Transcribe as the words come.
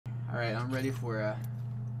Alright, I'm ready for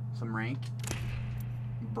some rank.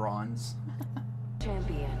 Bronze.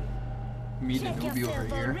 Champion. Me the newbie over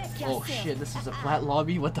here. Oh shit, this is a flat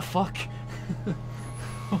lobby? What the fuck?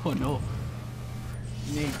 Oh no.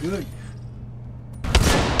 It ain't good.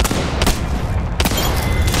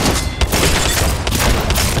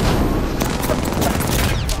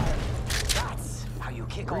 That's how you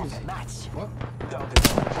kick off a match. What?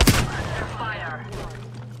 Fire.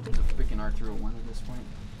 It's a freaking R301 at this point.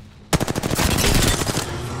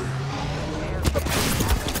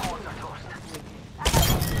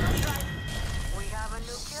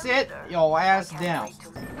 Sit your ass down.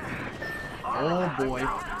 Oh boy.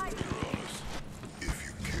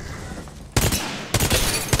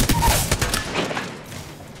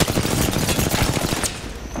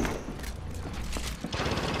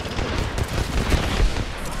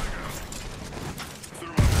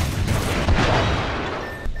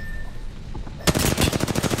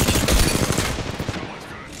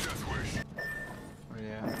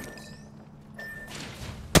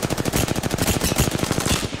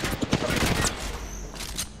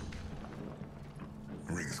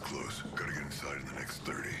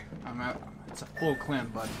 I'm out. It's a full clan,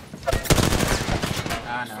 bud.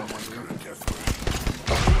 Ah, no,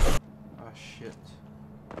 oh, shit.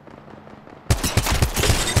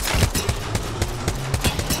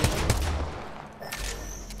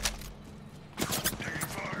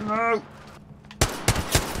 No!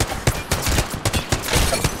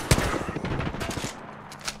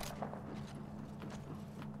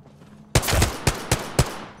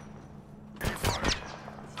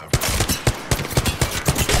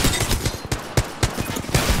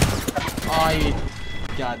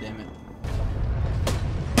 God damn it.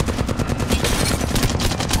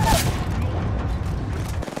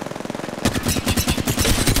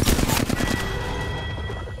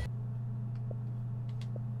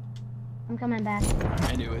 I'm coming back.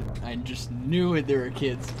 I knew it. I just knew it. There were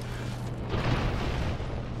kids.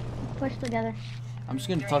 Push together. I'm just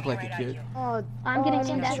gonna talk like a kid. Oh, I'm getting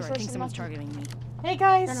in that. sure. I think someone's targeting me. Hey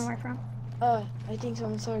guys! I don't know where from. I think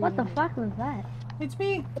someone's targeting What the me. fuck was that? It's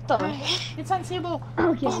me! What the heck? It's Unseeable!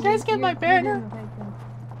 Okay. You guys get my banner?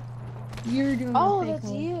 You're doing Oh, a fake that's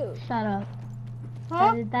voice. you. Shut up.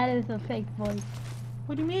 Huh? That is a fake voice.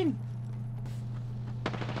 What do you mean?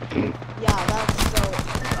 Yeah, that's so.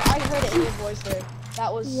 I heard it in your voice there.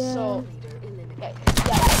 That was so. Yeah.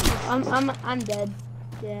 I'm dead.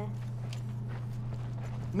 Yeah.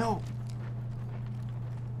 No!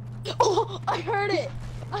 Oh, I heard it.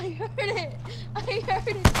 I heard it. I heard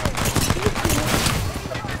it.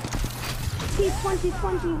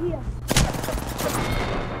 T2020 here.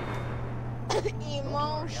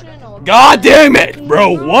 Emotional. God damn it,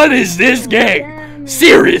 bro! What is this game?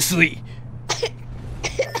 Seriously!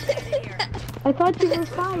 I thought you were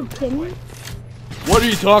 5, Timmy. What are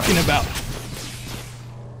you talking about?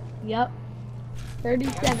 Yep.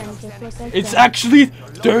 37, just like I said. It's actually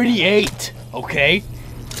 38, okay?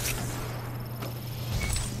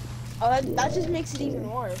 Oh, that just makes it even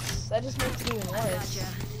worse. That just makes it even worse.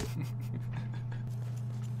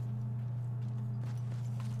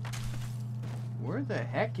 Where the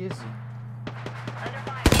heck is he?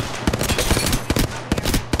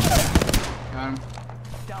 Got him.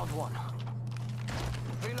 Downed one.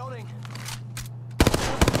 Reloading.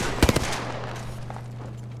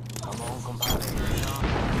 Come on, compadre.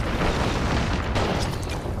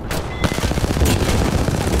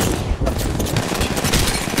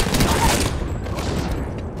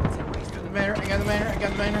 I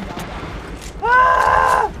got the banner.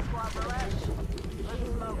 Ah!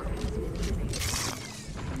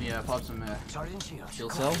 Let me pop some Charging shields.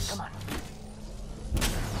 shield Come on, cells. come on.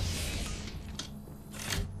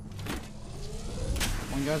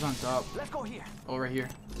 One guy's on top. Let's go here. Oh, right here.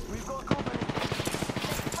 We've got company.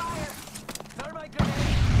 Fire! Thermite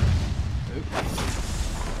grenade. Oop.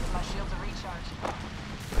 My shields are recharged.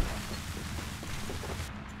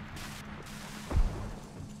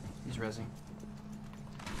 He's rezzing.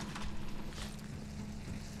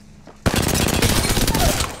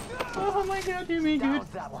 Oh my god, you mean, dude? Downed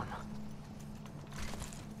that one.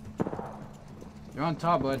 You're on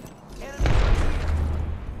top, bud. Enemy.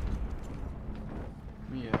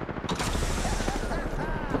 Yeah.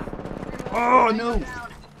 Oh no!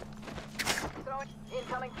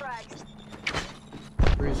 Incoming frag.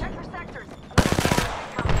 Where is he? Check for sectors.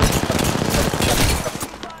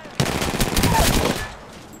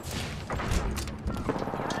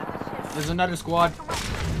 There's another squad.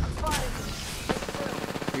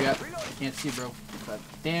 Yeah, I can't see, bro. That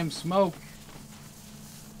damn smoke.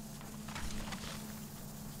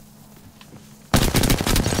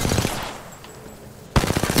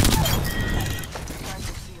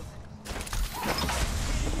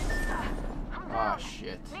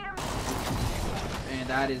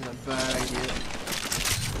 That is a bad idea.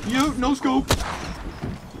 You, no scope.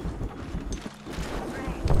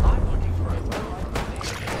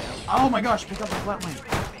 Oh my gosh, pick up the flatline.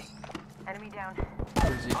 Enemy down.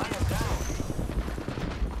 Where is he?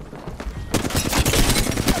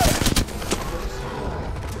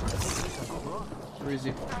 Where is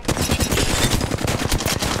he?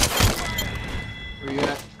 Where you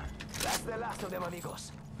at? That's the last of them,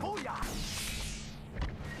 amigos. Booyah!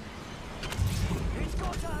 It's go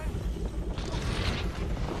time!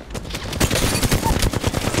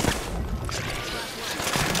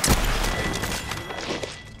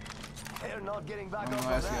 They're not getting back Oh, up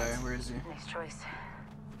last on guy. that. Where is he? Nice choice.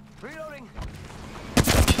 Reloading.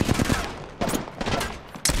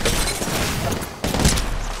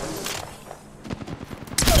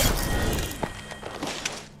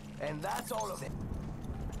 And that's all of it.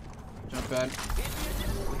 Jump pad.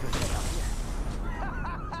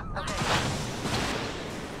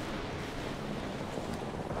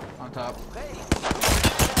 On top. Hey,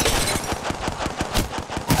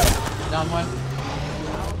 Down one.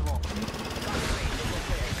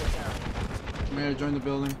 I'm gonna join the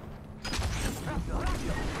building.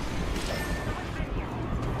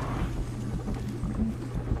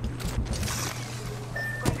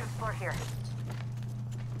 Going to explore here.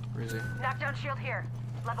 Where is he? Knockdown shield here.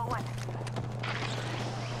 Level 1.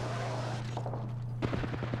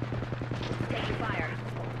 Taking fire.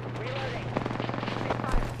 Reloading. Take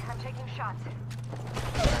fire. I'm taking shots.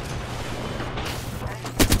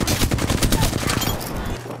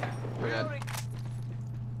 Where that?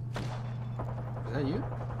 Is that you?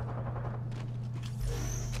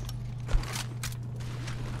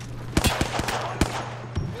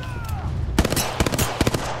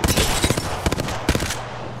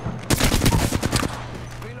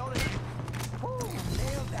 reloading. Woo,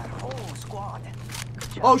 nailed that whole squad.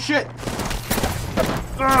 Oh shit!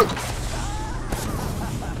 Ugh.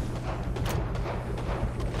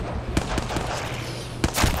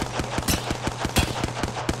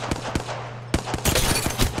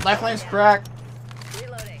 Lifeline's cracked.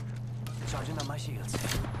 Reloading. Charging on my shields.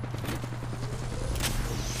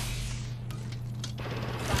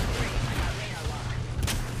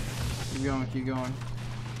 Keep going, keep going.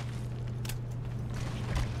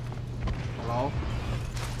 Hello?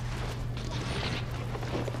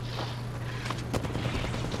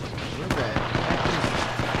 Where's that?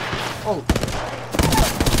 Oh!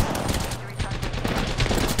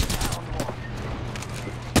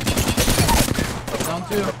 Down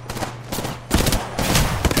two.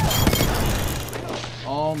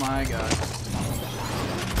 Oh my god.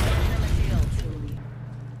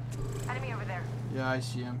 Enemy over there. Yeah, I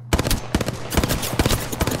see him.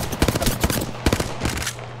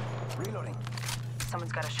 Reloading.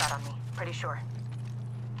 Someone's got a shot on me. Pretty sure.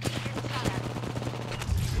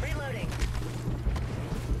 Reloading.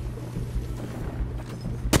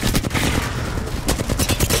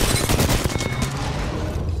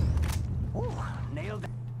 Woo, nailed it.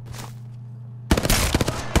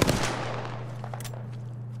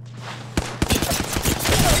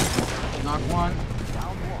 Knock one.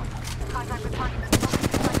 Down one. Contact with target.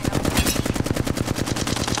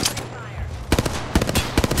 Fire.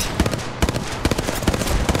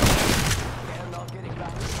 They're not getting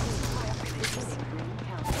back.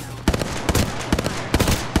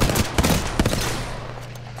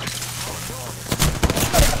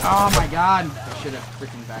 Oh my god! I should have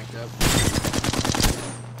freaking backed up.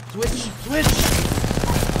 Switch! Switch!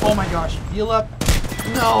 Oh my gosh, heal up!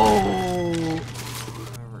 No!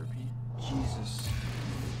 Jesus.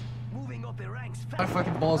 Moving up the ranks. My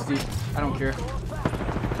fucking balls deep. I don't care.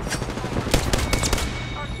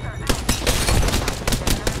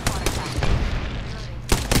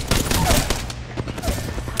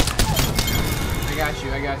 I got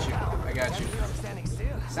you, I got you, I got you. Standing still.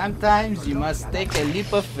 Sometimes you must take a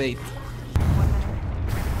leap of faith.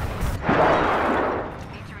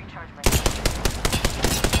 Need to recharge my.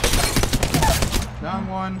 Down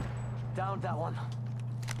one. Down that one.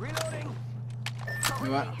 Reloading. You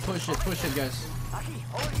know what? Push it, guys. Aki,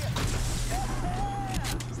 over here.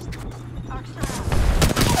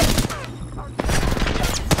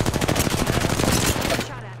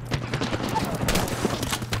 Shot at.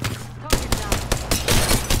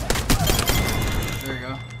 There we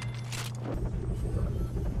go.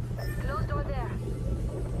 Closed door there.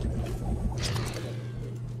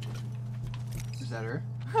 Is that her?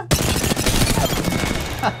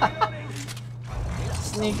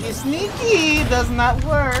 Sneaky, sneaky! Does not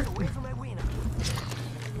work! Away from my wiener.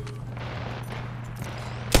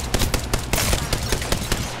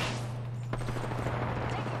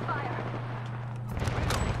 Taking fire.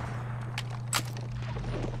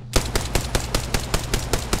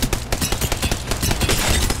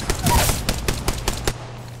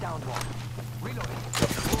 Down one. Reloading.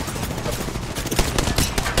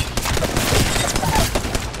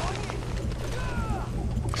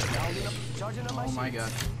 Charging up my Oh my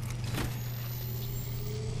shields. god.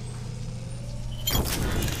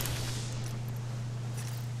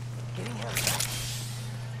 Getting held.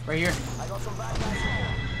 Right here. I got some bad guys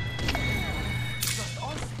here. Just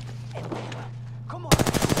us and them. Come on.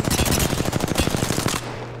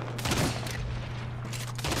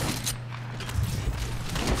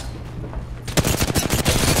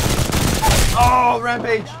 Oh,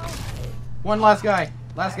 rampage! One last guy.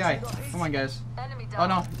 Last guy. Come on, guys. Oh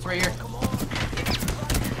no, it's right here.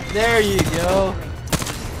 There you go.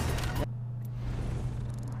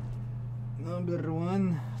 Number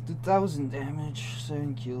 1, 2000 damage,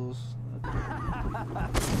 7 kills. I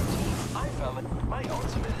found it. My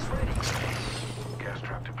ultimate is ready. Gas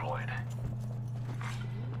trap deployed.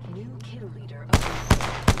 New kill leader.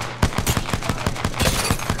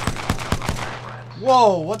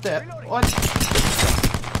 Whoa, what the? What?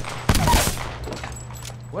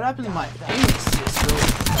 What happened to my aim assist, bro?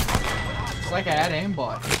 It's like I had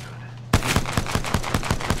aimbot.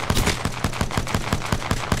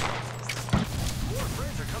 More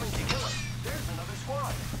friends are coming to kill us. There's another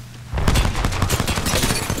squad.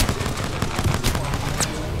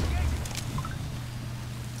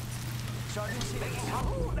 Sergeant, see making help.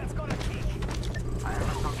 Ooh, that's got a kick. I have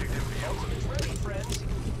a subject in view. Ultimate's ready, friends.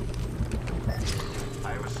 I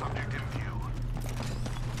have a subject in view.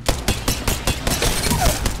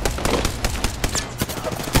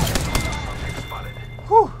 Subject spotted.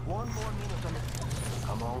 Whew. One more minute on the...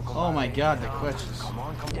 Come on, come Oh on. my god, the glitches. Come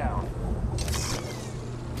on, come down.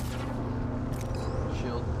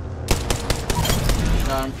 Shield.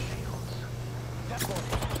 Got him. That's one.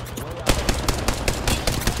 Way out.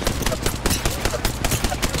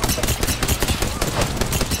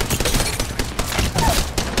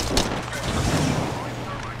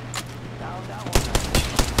 Down that one.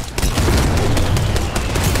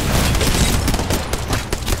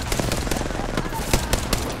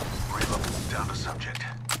 Reload. Down to subject.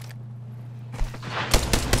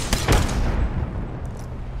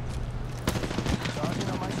 Charging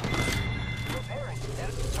on my shield. Repairing.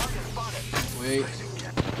 Target spotted. Wait.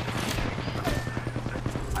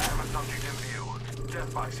 I have a subject in view.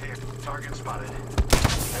 Death box hit. Target spotted.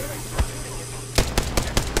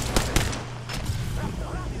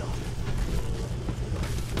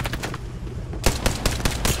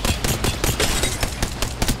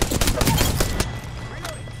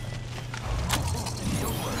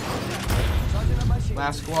 Charging on my shield.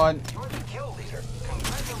 Last squad. You're the kill leader.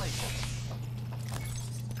 Congratulations.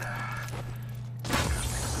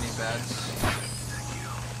 Knee pads. Thank you.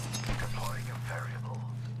 Deploying a variable.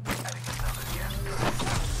 Adding another gas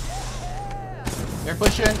trap. They're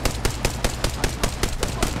pushing.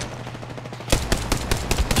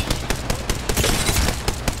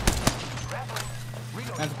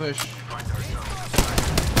 Time to push.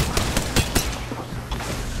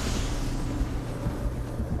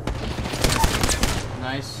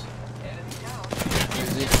 Nice.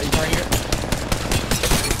 He's right here.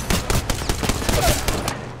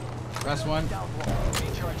 Last one.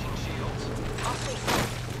 Recharging shields.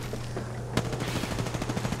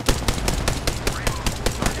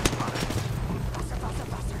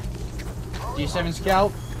 G7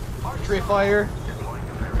 scout. Tree fire.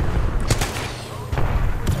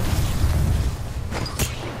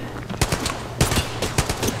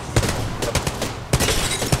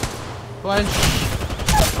 Punch.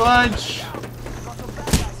 Punch.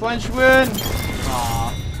 Punch win.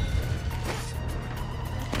 Aww.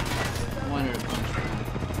 Wanted a punch win.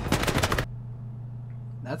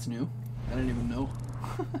 That's new. I didn't even know.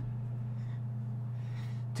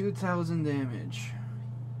 2,000 damage.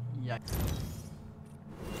 Yikes.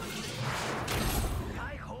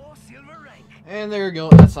 Hi-ho, silver rank. And there you go.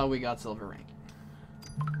 That's how we got silver rank.